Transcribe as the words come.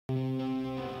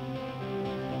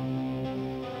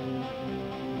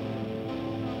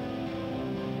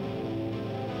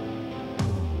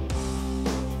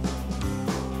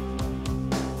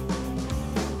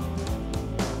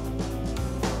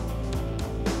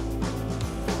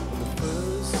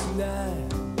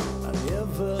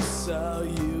saw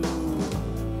you.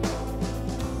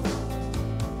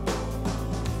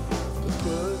 The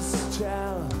first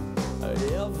time I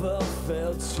ever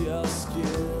felt your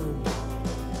skin.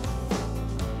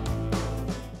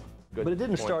 But it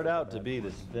didn't start out to be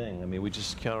this thing. I mean,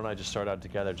 Keanu and I just started out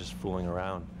together, just fooling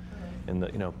around in the,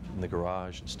 in the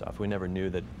garage and stuff. We never knew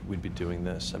that we'd be doing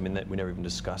this. I mean, we never even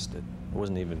discussed it. It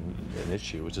wasn't even an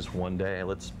issue. It was just one day, hey,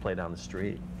 let's play down the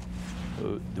street.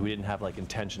 We didn't have like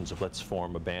intentions of let's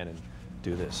form a band and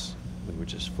do this. We were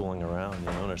just fooling around, in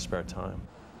our spare time.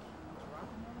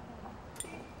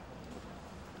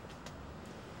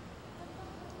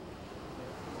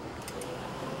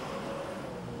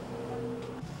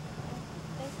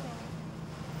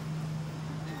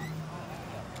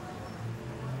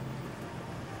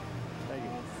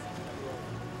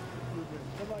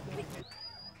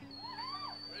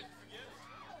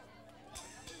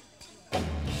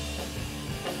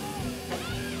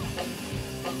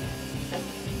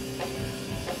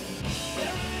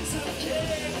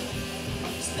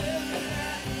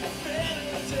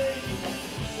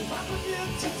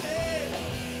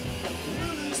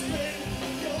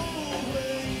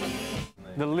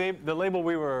 The label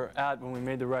we were at when we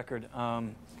made the record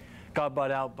got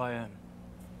bought out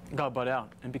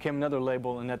and became another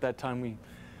label, and at that time we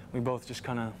both just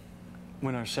kind of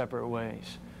went our separate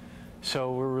ways.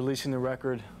 So we're releasing the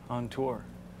record on tour.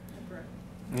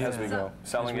 Yeah. As we go,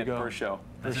 selling it per show.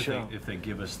 If they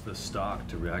give us the stock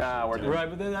to actually right,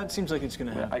 but then that seems like it's going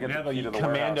to happen. I get we have a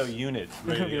commando unit,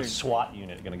 a SWAT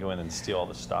unit, going to go in and steal all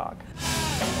the stock.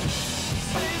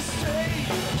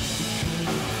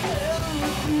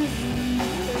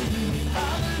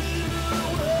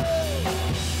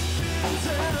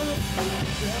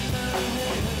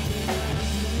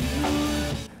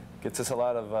 Gets us a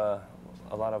lot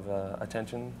of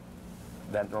attention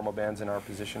that normal bands in our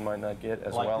position might not get,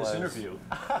 as well as this interview.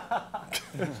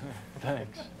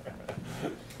 Thanks.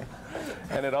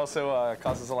 And it also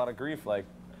causes a lot of grief, like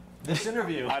this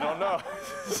interview. I don't know.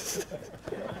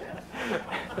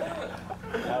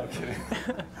 I'm kidding.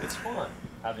 It's fun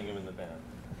having him in the band.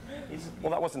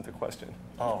 Well, that wasn't the question.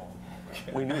 Oh,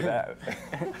 okay. We knew that.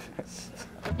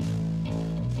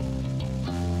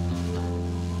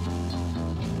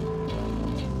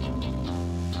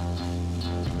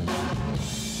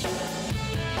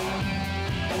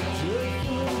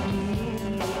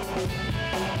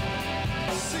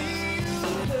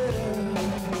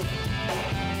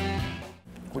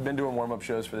 We've been doing warm-up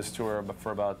shows for this tour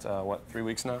for about, what, 3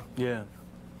 weeks now? Yeah.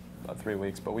 About 3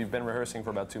 weeks, but we've been rehearsing for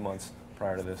about 2 months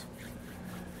prior to this.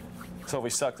 So if we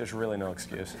suck, there's really no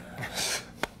excuse.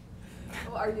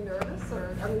 Well, are you nervous?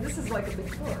 Or, I mean, this is like a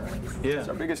big tour, right? Yeah. It's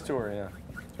our biggest tour, yeah.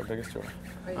 It's our biggest tour.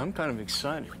 I'm kind of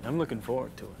excited. I'm looking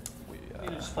forward to it. You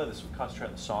just play this, concentrate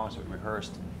on the songs that we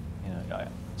rehearsed.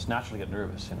 It's natural to get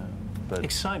nervous, But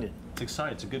excited. It's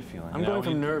exciting. It's a good feeling. I'm going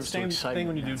from nerves to excitement. Same thing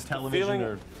when you do television feeling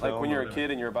or like when you're a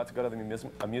kid and you're about to go to the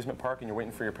amusement park and you're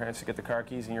waiting for your parents to get the car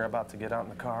keys and you're about to get out in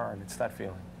the car, and it's that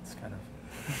feeling. It's kind of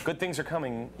good things are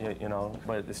coming,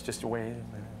 but it's just waiting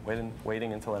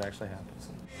until it actually happens.